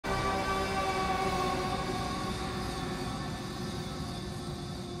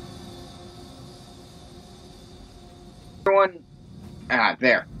everyone?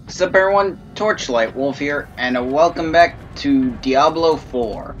 There. What's up everyone? Torchlight Wolf here, and welcome back to Diablo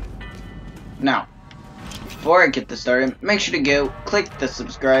 4. Now, before I get this started, make sure to go click the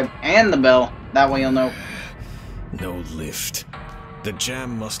subscribe and the bell. That way you'll know. No lift. The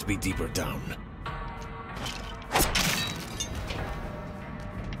jam must be deeper down.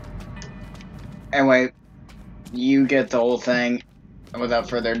 Anyway, you get the whole thing. And without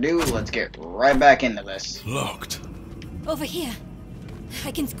further ado, let's get right back into this. Locked. Over here.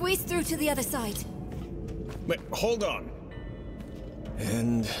 I can squeeze through to the other side. Wait, hold on.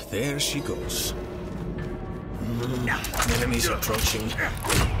 And there she goes. Enemies approaching.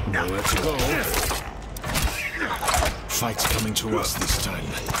 Nowhere to go. Fight's coming to us this time.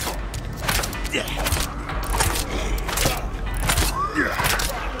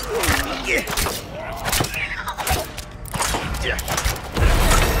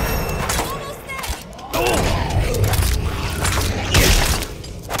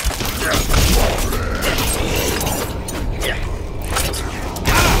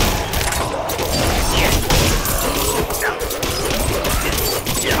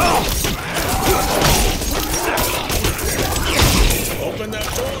 Open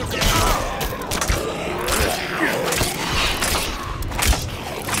that door.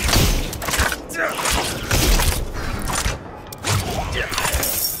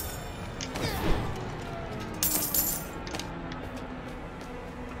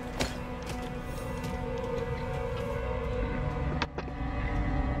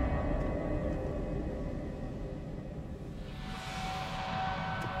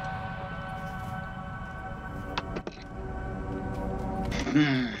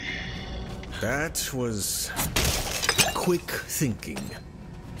 That was quick thinking.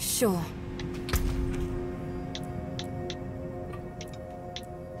 Sure.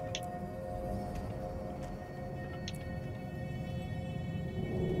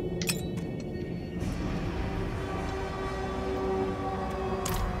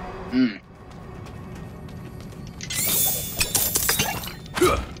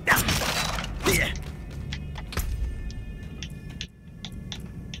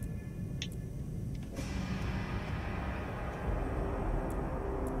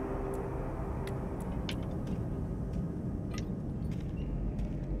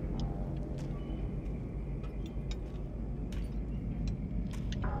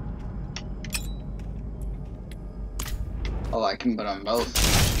 Oh, I can put on both.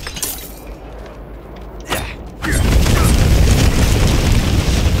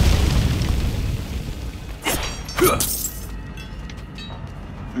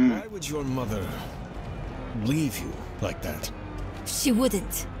 Why would your mother leave you like that? She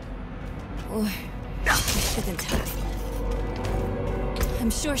wouldn't. Or she shouldn't have.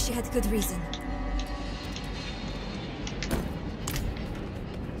 I'm sure she had good reason.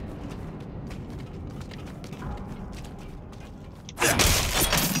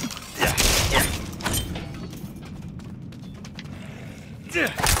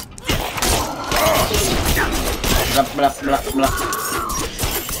 Blah, blah, blah, blah.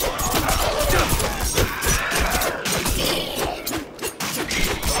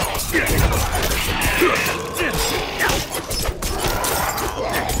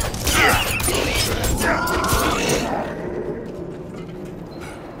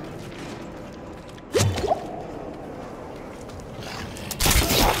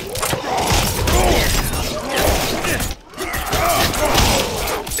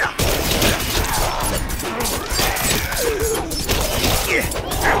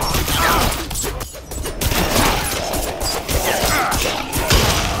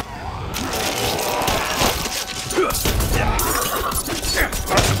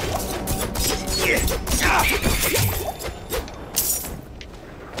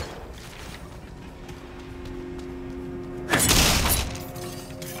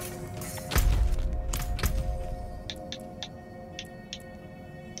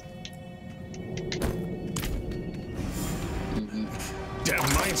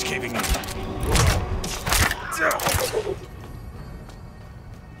 Damn mine's caving in.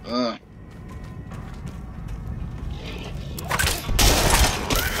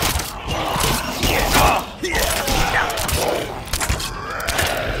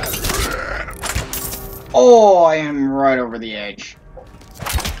 Oh, I am right over the edge.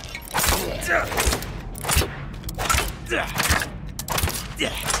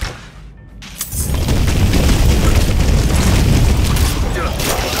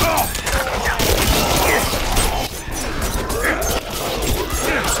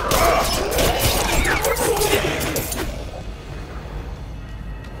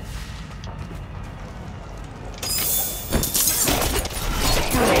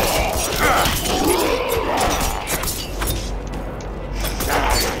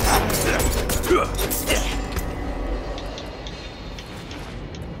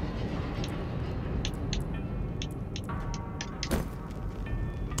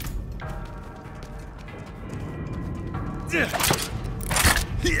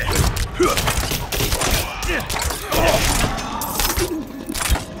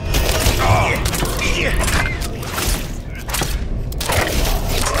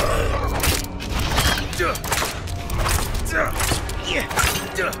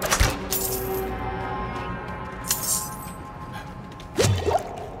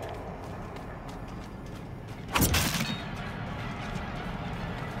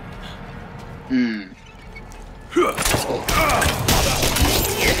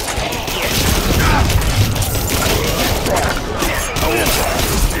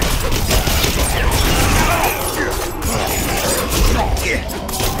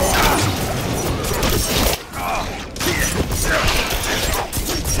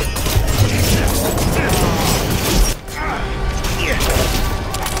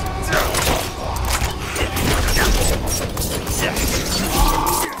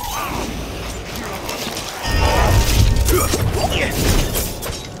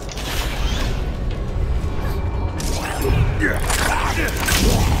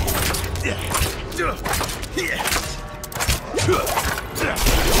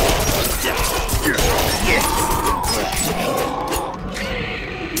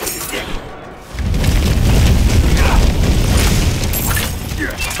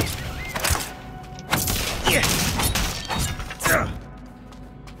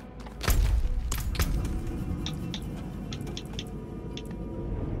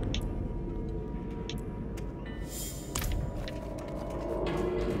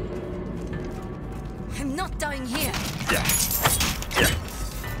 I'm not dying here.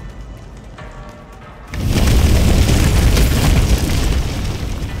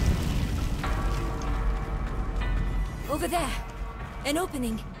 Over there. An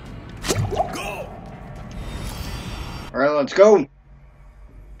opening. Go! Alright, let's go.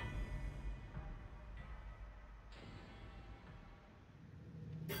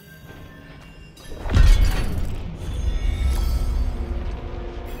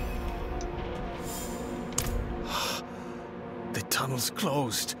 The tunnel's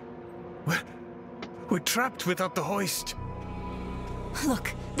closed. We're trapped without the hoist.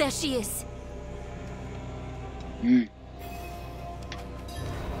 Look, there she is.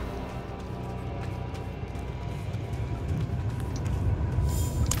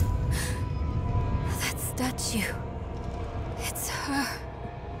 That statue. It's her.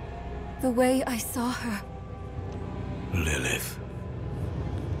 The way I saw her. Lilith.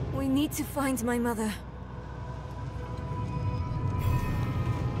 We need to find my mother.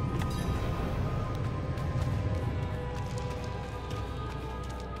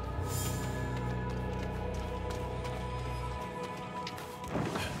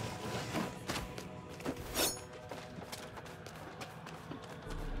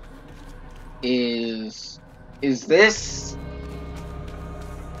 Is this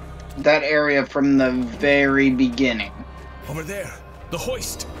that area from the very beginning? Over there. The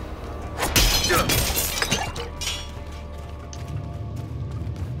hoist.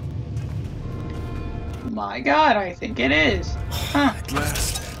 My God, I think it is. Huh. At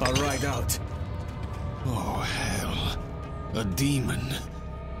last, I'll ride out. Oh, hell. A demon.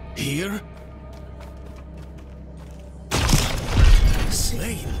 Here?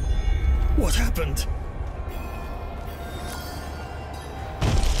 Slain? What happened?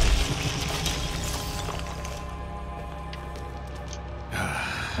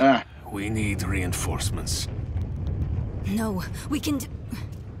 We need reinforcements. No, we can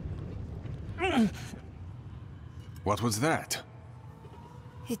What was that?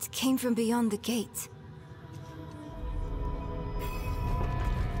 It came from beyond the gate.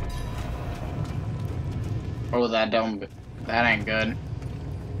 Oh, that ain't good.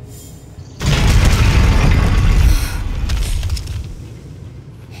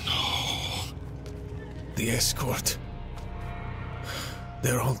 The escort.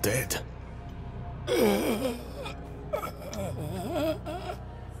 They're all dead.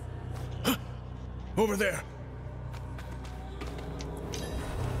 Over there.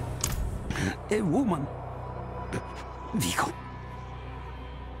 A woman. Vigo.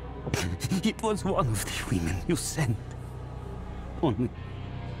 It was one of the women you sent. Only...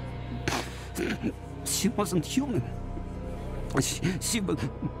 she wasn't human. She was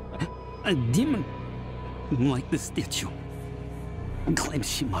a demon. Like the statue. Claims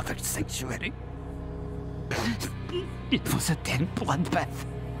she mothered sanctuary. It was a damn bloodbath.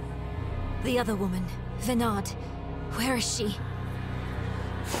 The other woman, Venard. Where is she?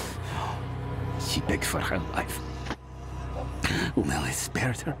 She begged for her life. Well, I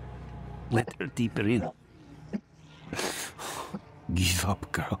spared her. Let her deeper in. Give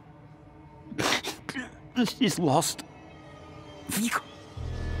up, girl. She's lost. Vigo.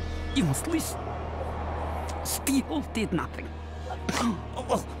 You must listen. Steel did nothing.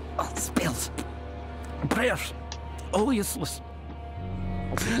 Spells. Prayers. All useless.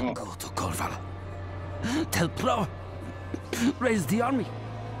 Go to Corval. Tell Plow. Raise the army.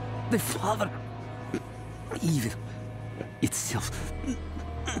 The father. Evil itself.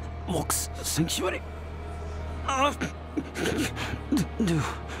 Mocks sanctuary. Do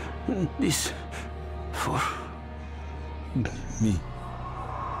this for me.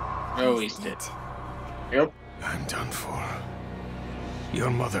 Oh, he's dead. Yep. I'm done for. Your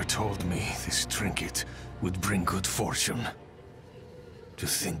mother told me this trinket would bring good fortune. To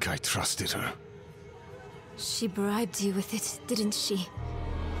think I trusted her. She bribed you with it, didn't she?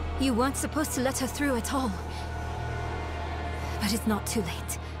 You weren't supposed to let her through at all. But it's not too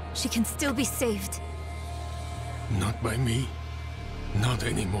late. She can still be saved. Not by me. Not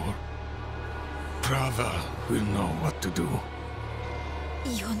anymore. Prava will know what to do.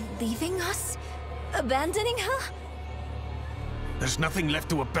 You're leaving us? Abandoning her? There's nothing left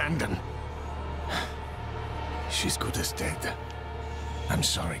to abandon. She's good as dead. I'm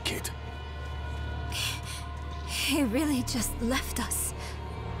sorry, kid. He really just left us.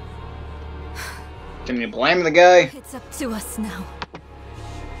 Can you blame the guy? It's up to us now.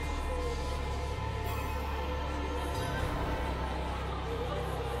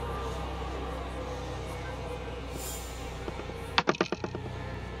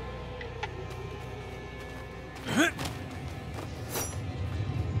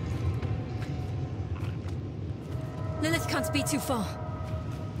 Lilith can't be too far.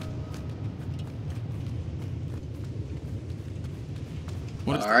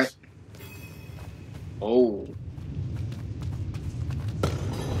 What is Alright. this? Oh.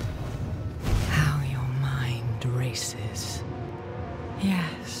 How your mind races.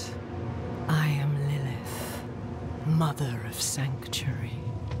 Yes, I am Lilith, Mother of Sanctuary.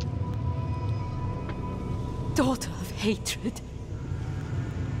 Daughter of hatred.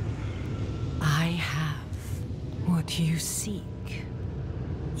 I have what you seek.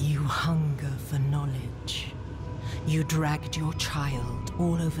 You hunger for knowledge. You dragged your child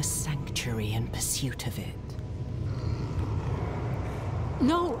all over Sanctuary in pursuit of it.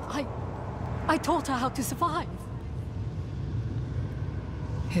 No, I taught her how to survive.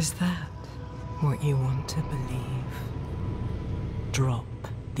 Is that what you want to believe? Drop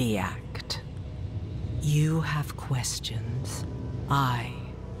the act. You have questions. I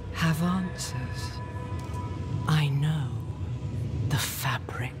have answers. I know the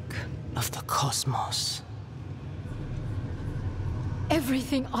fabric of the cosmos.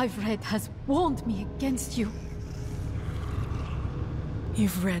 Everything I've read has warned me against you.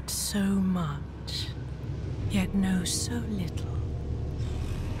 You've read so much, yet know so little.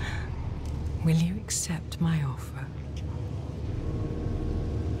 Will you accept my offer?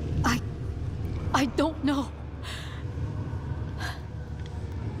 I don't know.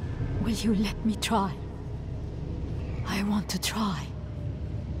 Will you let me try? I want to try.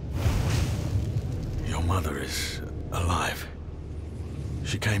 Your mother is alive.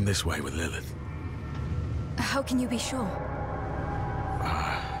 She came this way with Lilith. How can you be sure?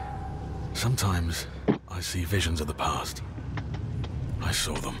 Sometimes I see visions of the past. I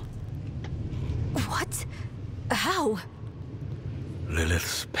saw them. What? How?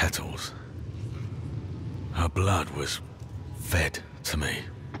 Lilith's petals. Her blood was fed to me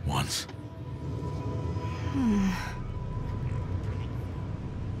once.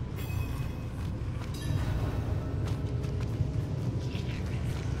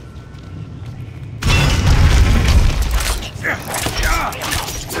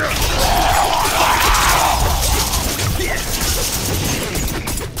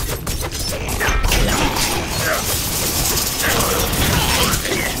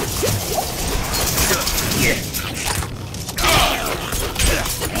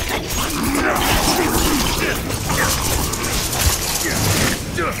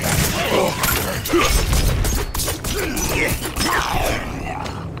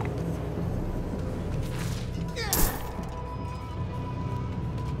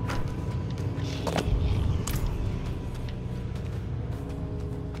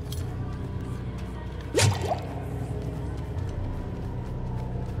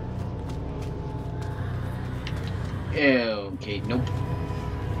 Okay, nope.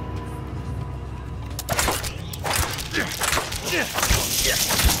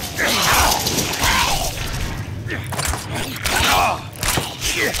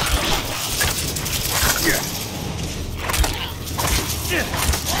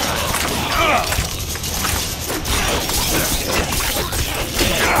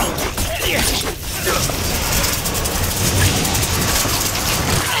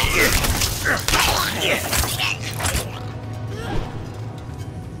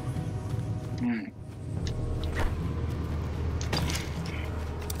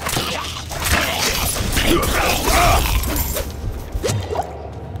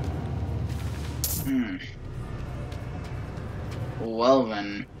 Well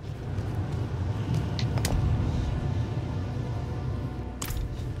then.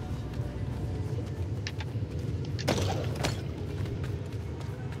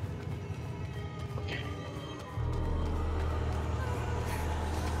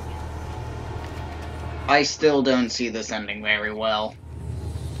 I still don't see this ending very well.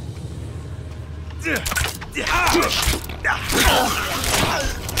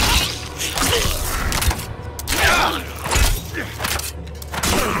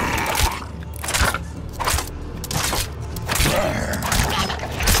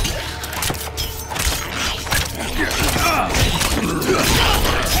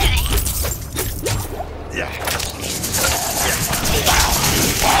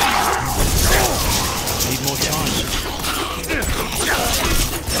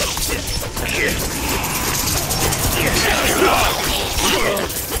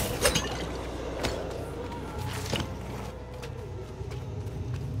 more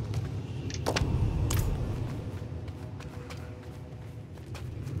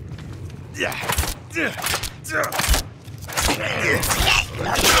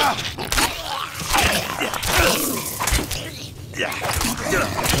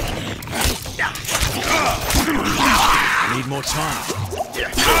I need more time.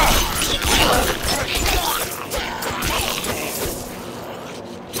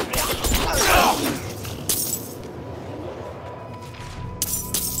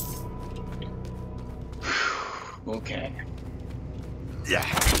 Okay.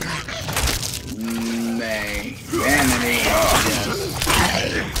 May. Vanity. Yes.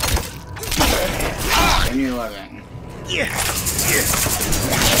 And you're living.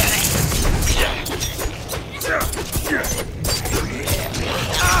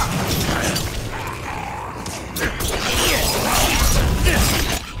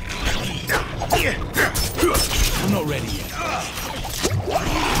 I'm not ready yet.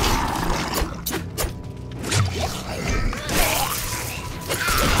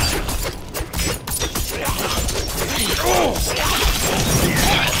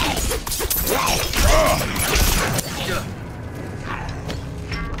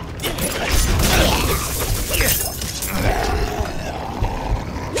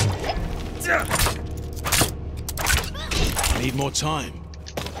 I need more time.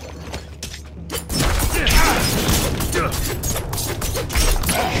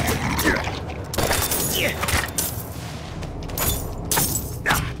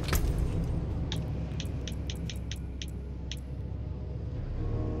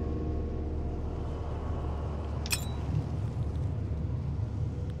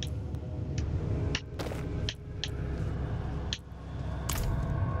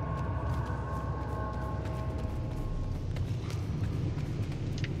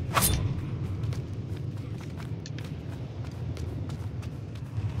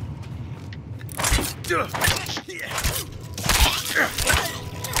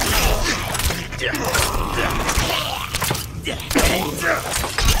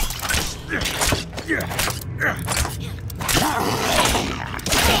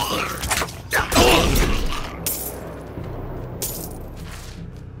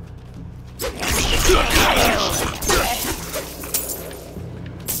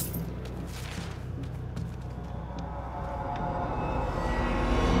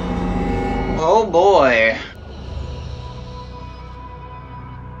 Oh boy.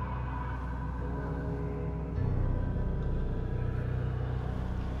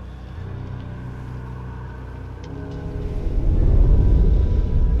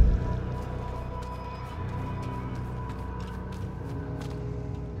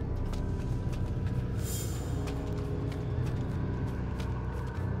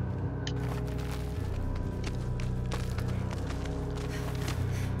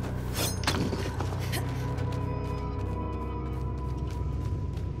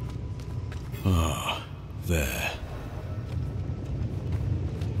 Ah, there.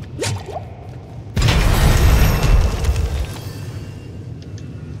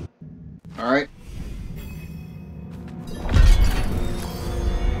 All right.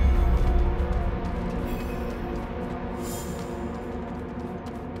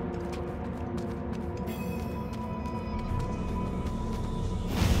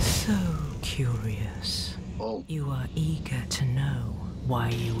 So curious. Oh. You are eager to know why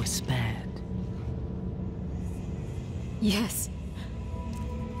you were spared. Yes.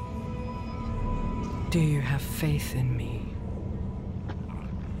 Do you have faith in me?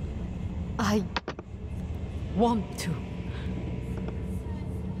 I want to.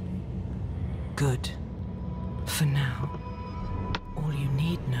 Good. For now, all you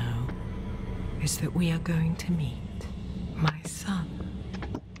need know is that we are going to meet my son.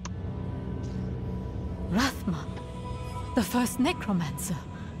 Rathma, the first necromancer.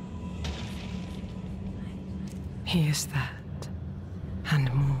 He is that,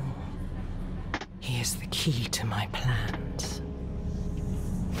 and more. He is the key to my plans.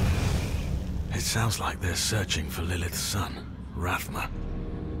 It sounds like they're searching for Lilith's son, Rathma.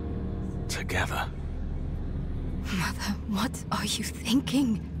 Together. Mother, what are you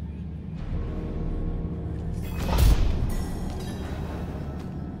thinking?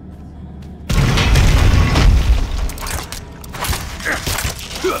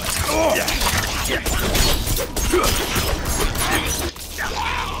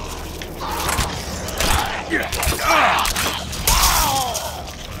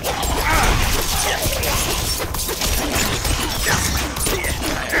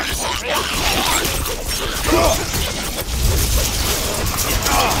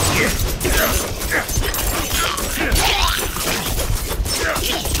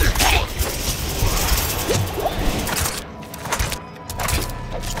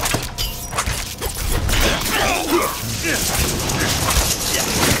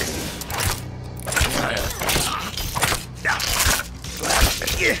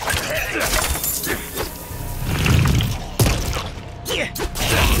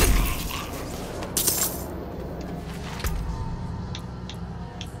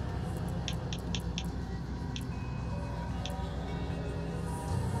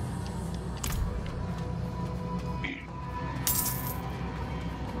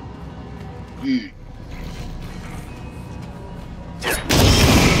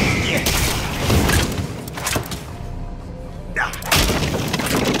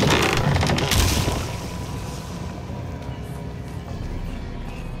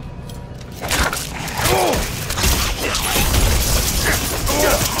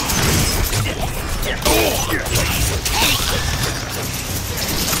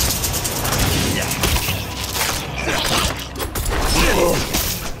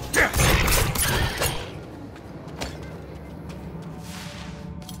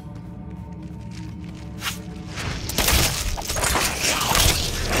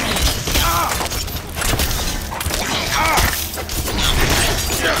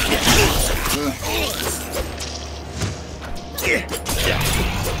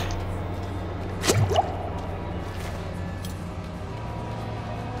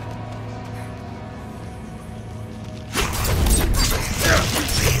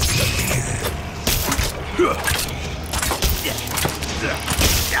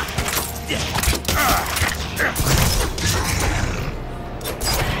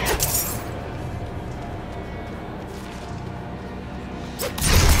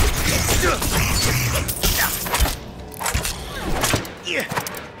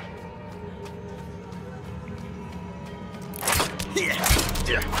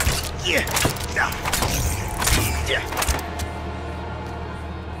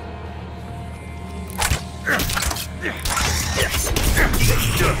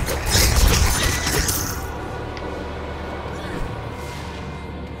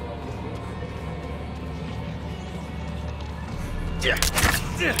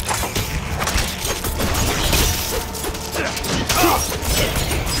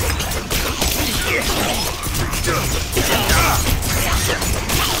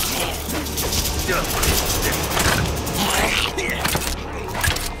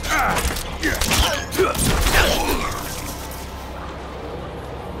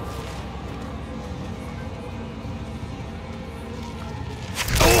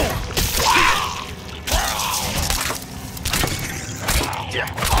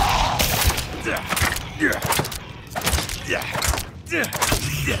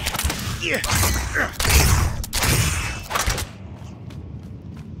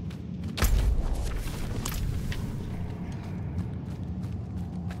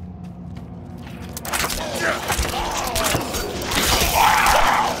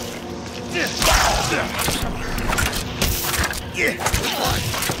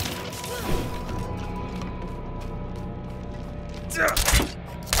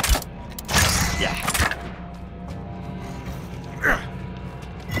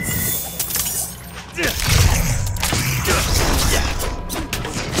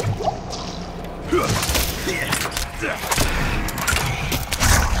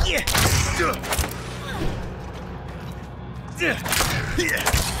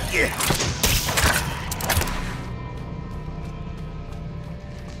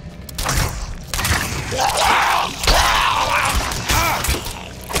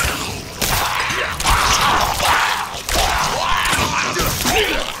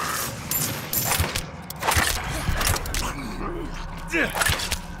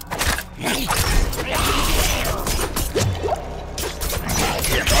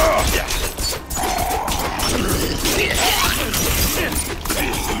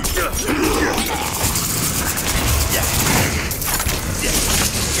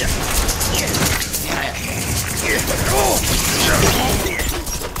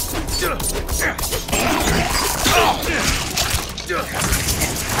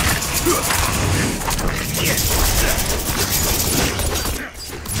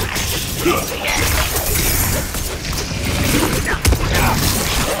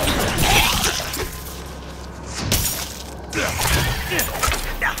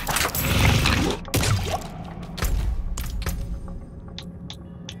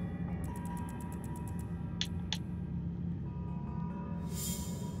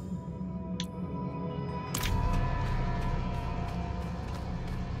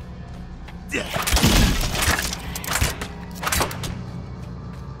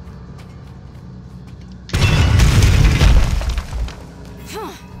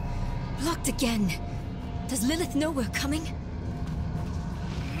 Blocked again. Does Lilith know we're coming?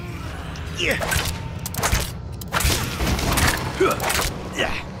 You've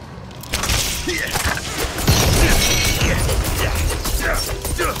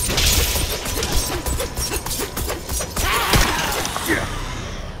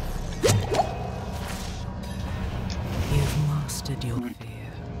mastered your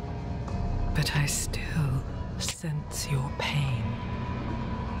fear, but I still sense your pain.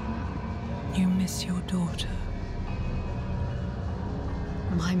 You miss your daughter.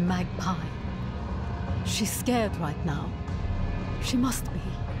 My magpie. She's scared right now. She must be.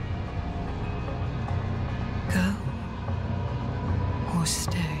 Go or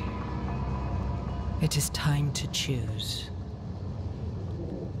stay. It is time to choose.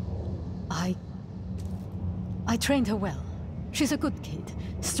 I trained her well. She's a good kid.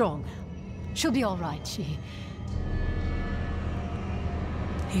 Strong. She'll be all right.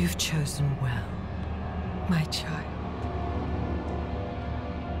 You've chosen well, my child.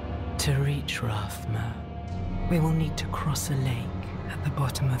 To reach Rathma, we will need to cross a lake at the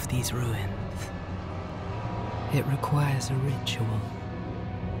bottom of these ruins. It requires a ritual.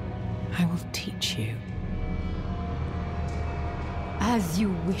 I will teach you. As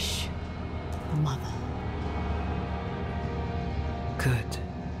you wish, Mother. Good.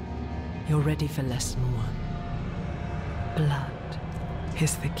 You're ready for lesson 1. Blood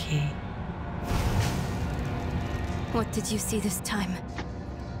is the key. What did you see this time?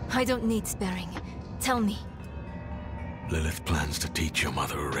 I don't need sparing. Tell me. Lilith plans to teach your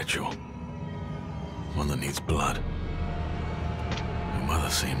mother a ritual. One that needs blood. Your mother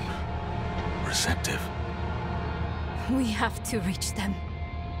seemed receptive. We have to reach them.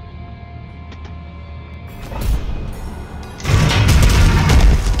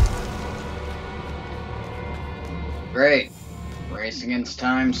 Great. Race against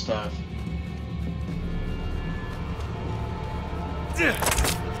time stuff. You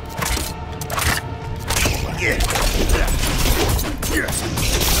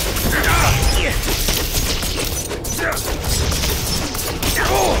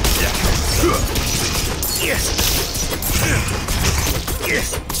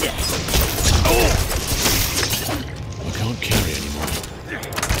can't carry anymore.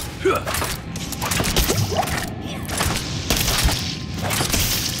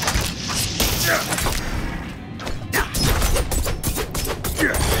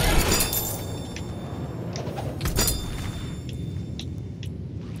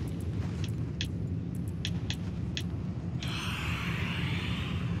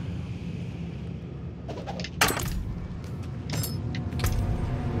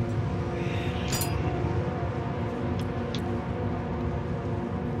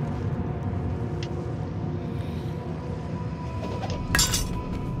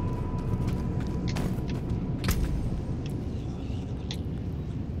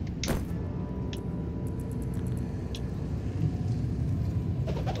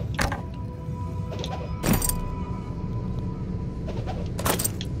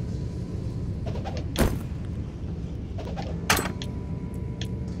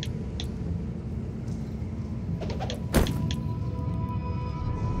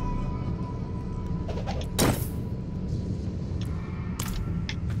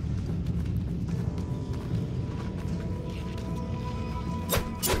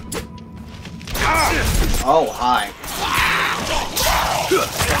 Oh, hi.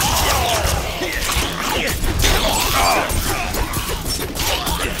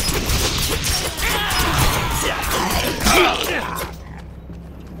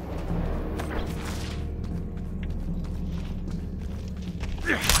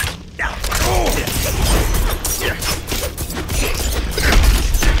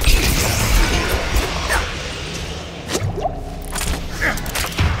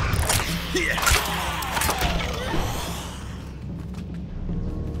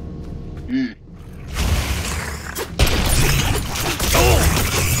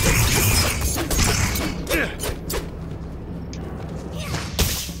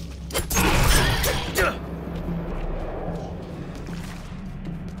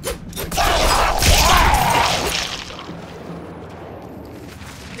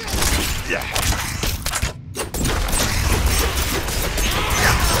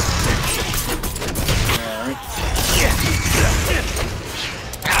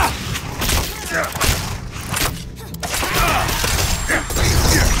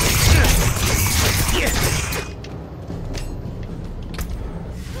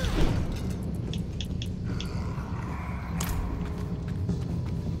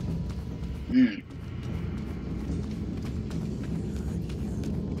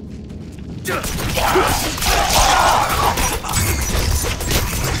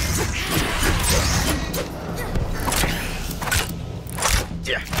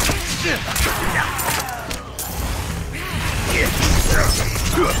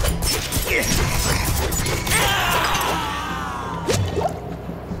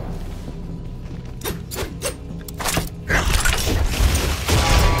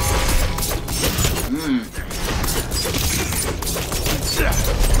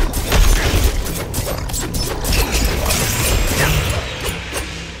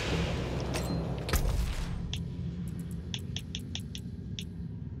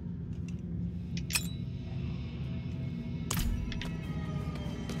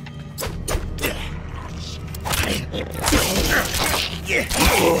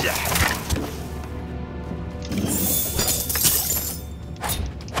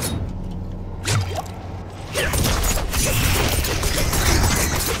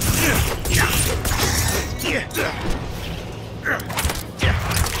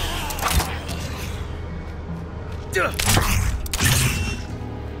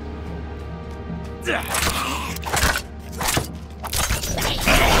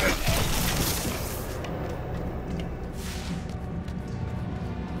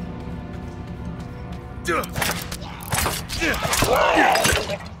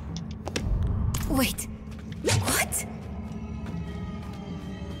 Wait. What?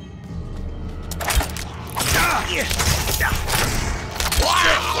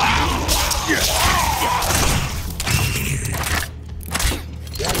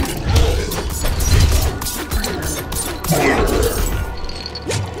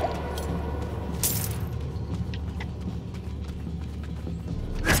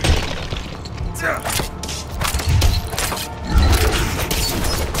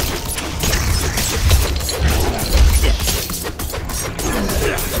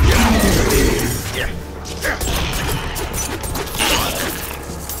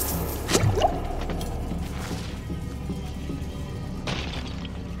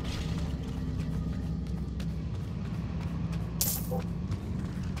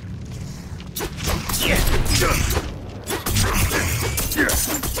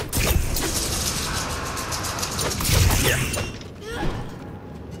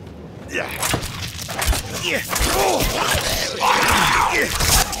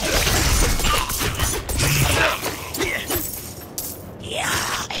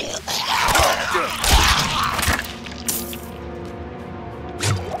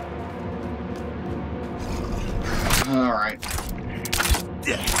 Alright.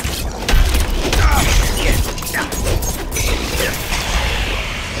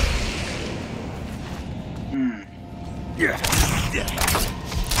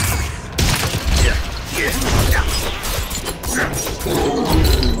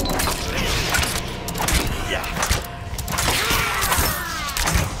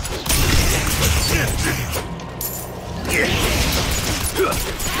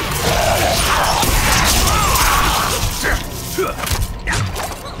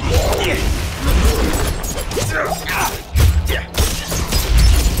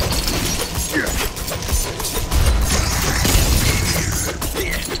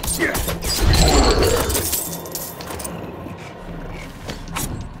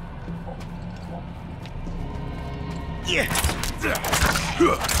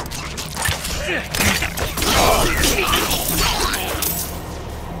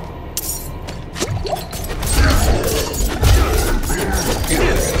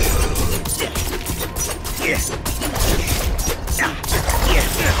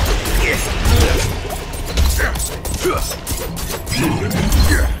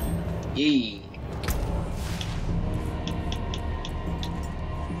 Yee.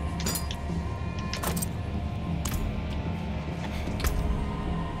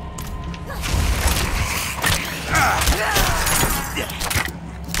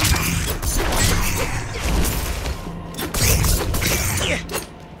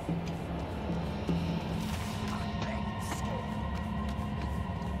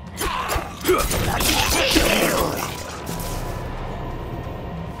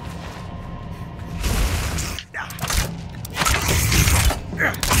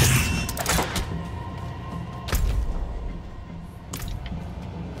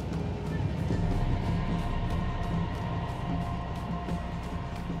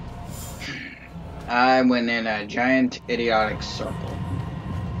 I went in a giant idiotic circle.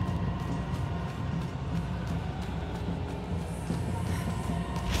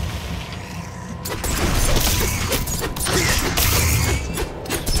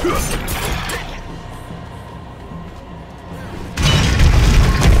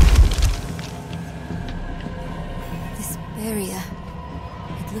 This barrier.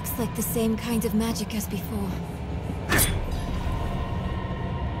 It looks like the same kind of magic as before. I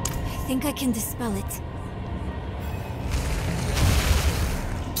think I can dispel it.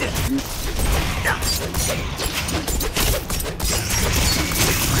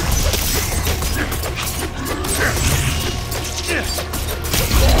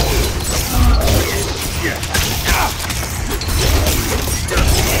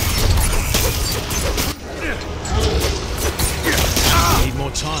 Need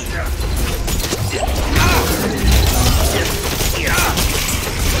more time.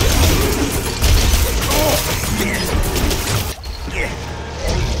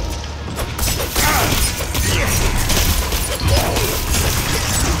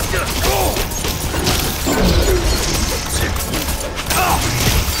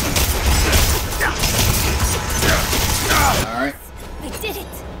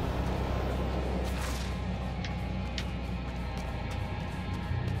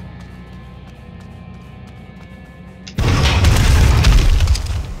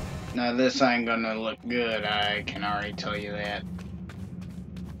 Now this ain't gonna look good, I can already tell you that.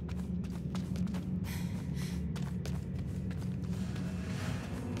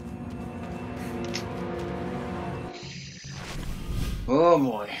 Oh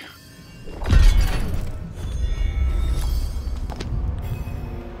boy.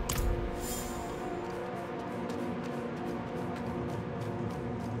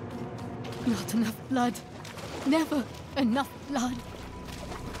 Not enough blood. Never enough blood.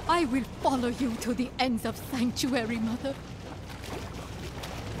 I will follow you to the ends of Sanctuary, Mother.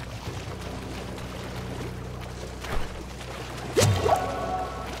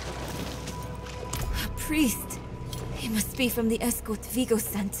 A priest. He must be from the escort Vigo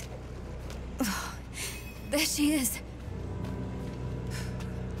sent. Oh, there she is.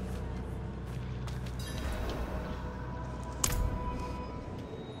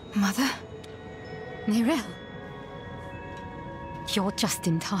 Mother? Nerel. You're just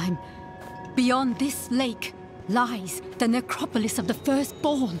in time. Beyond this lake lies the necropolis of the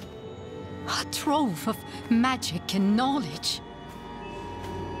Firstborn. A trove of magic and knowledge.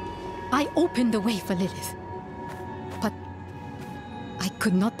 I opened the way for Lilith. But I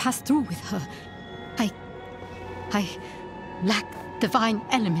could not pass through with her. I lack divine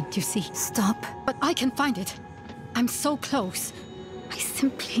element, you see. Stop. But I can find it. I'm so close. I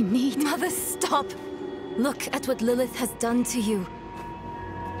simply need... Mother, stop! Look at what Lilith has done to you.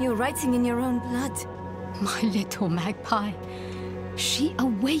 You're writing in your own blood. My little magpie. She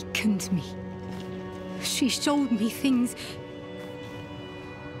awakened me. She showed me things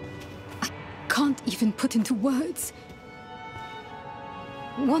I can't even put into words.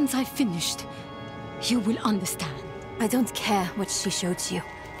 Once I've finished, you will understand. I don't care what she showed you.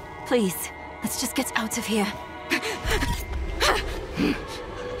 Please, let's just get out of here.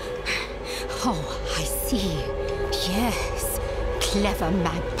 Oh, I see. Yes, clever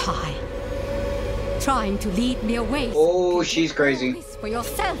magpie. Trying to lead me away. Oh, she's crazy. For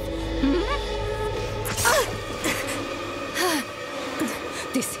yourself.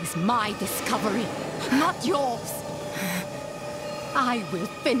 This is my discovery, not yours. I will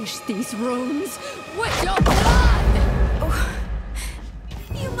finish these runes with your blood! Oh,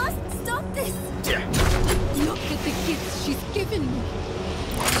 you must stop this! Look at the gifts she's given me.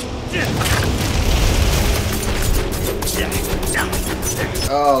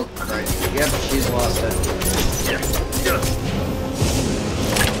 Oh, Christ. Yep, she's lost it.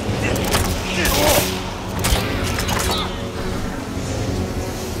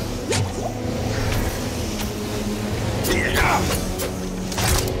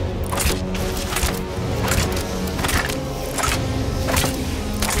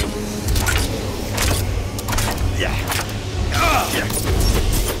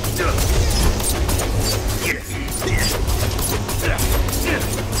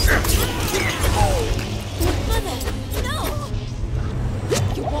 Mother, no!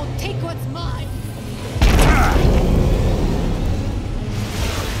 You won't take what's mine.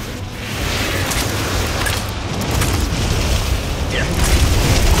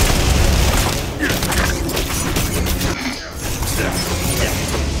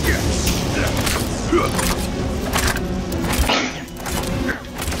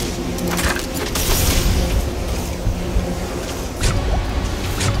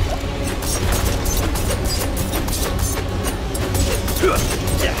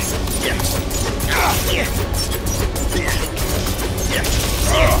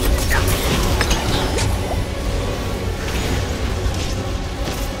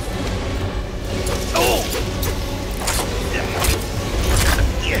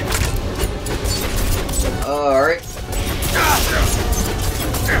 Alright.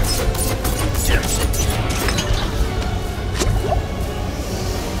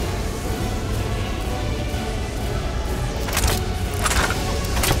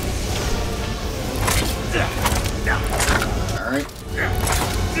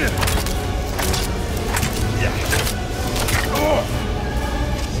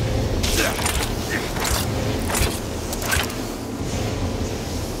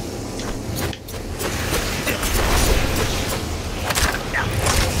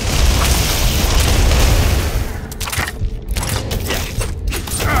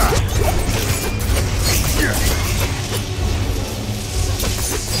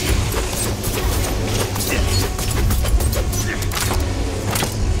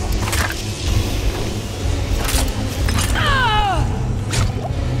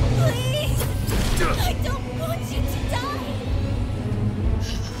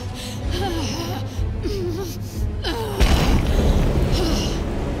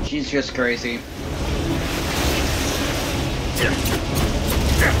 She's just crazy.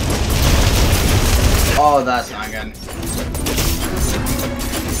 Oh, that's not good.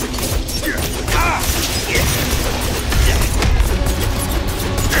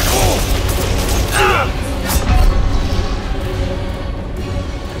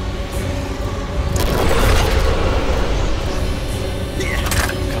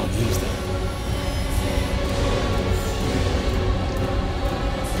 Can't use that.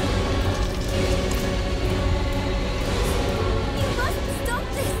 You must stop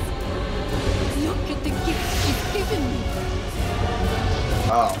this! Look at the gift you've given me.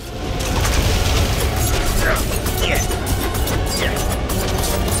 Oh.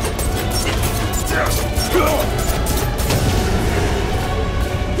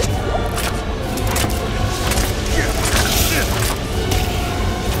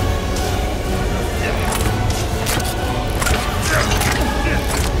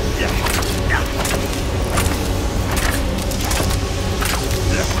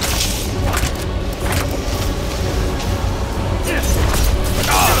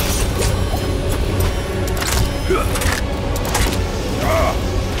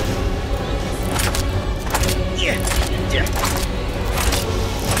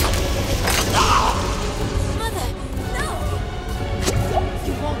 Mother, no!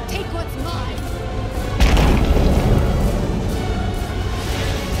 You won't take what's mine.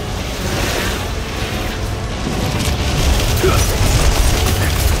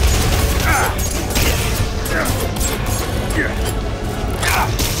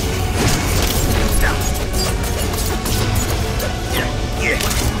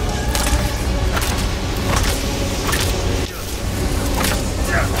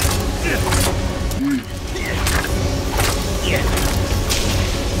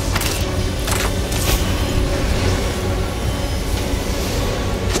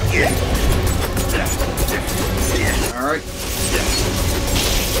 Alright.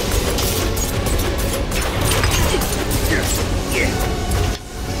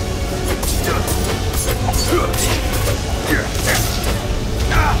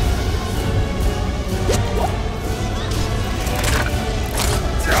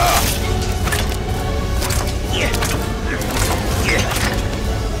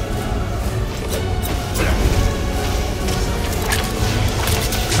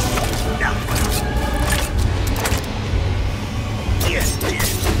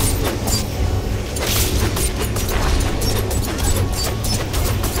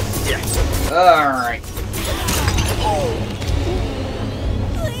 Alright.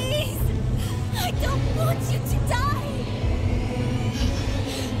 Please! I don't want you to die!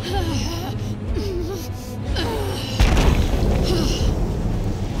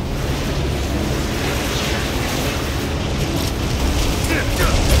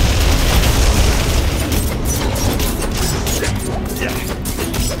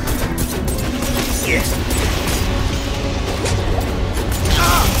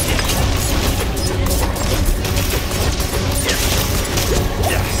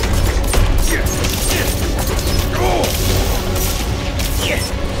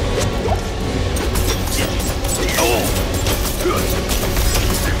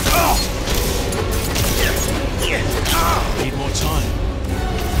 Need more time.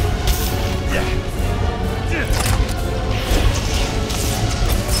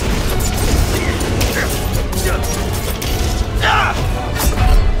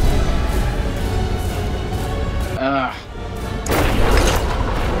 Ugh.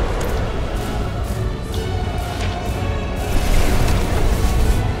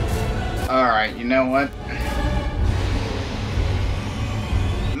 Alright, you know what?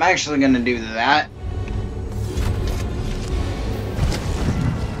 I'm actually gonna do that.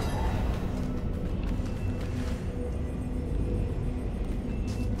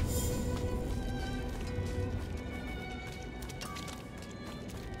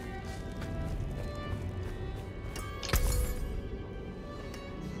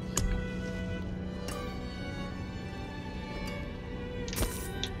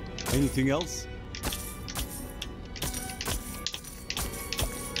 Anything else?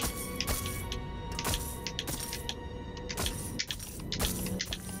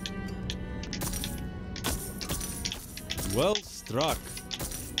 Well struck.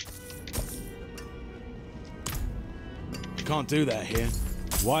 Can't do that here.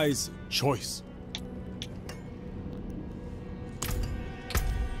 Wise choice.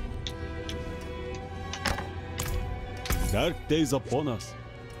 Dark days upon us.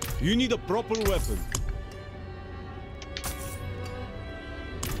 You need a proper weapon.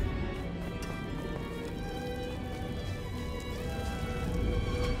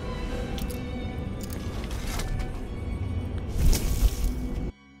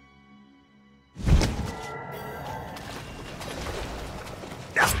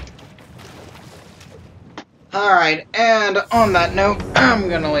 Alright, and on that note, I'm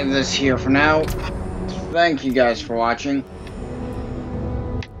gonna leave this here for now. Thank you guys for watching.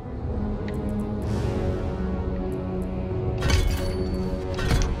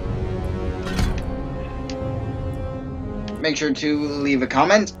 Make sure to leave a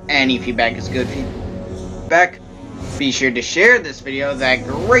comment. Any feedback is good feedback. Be sure to share this video, that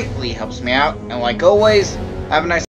greatly helps me out. And like always, have a nice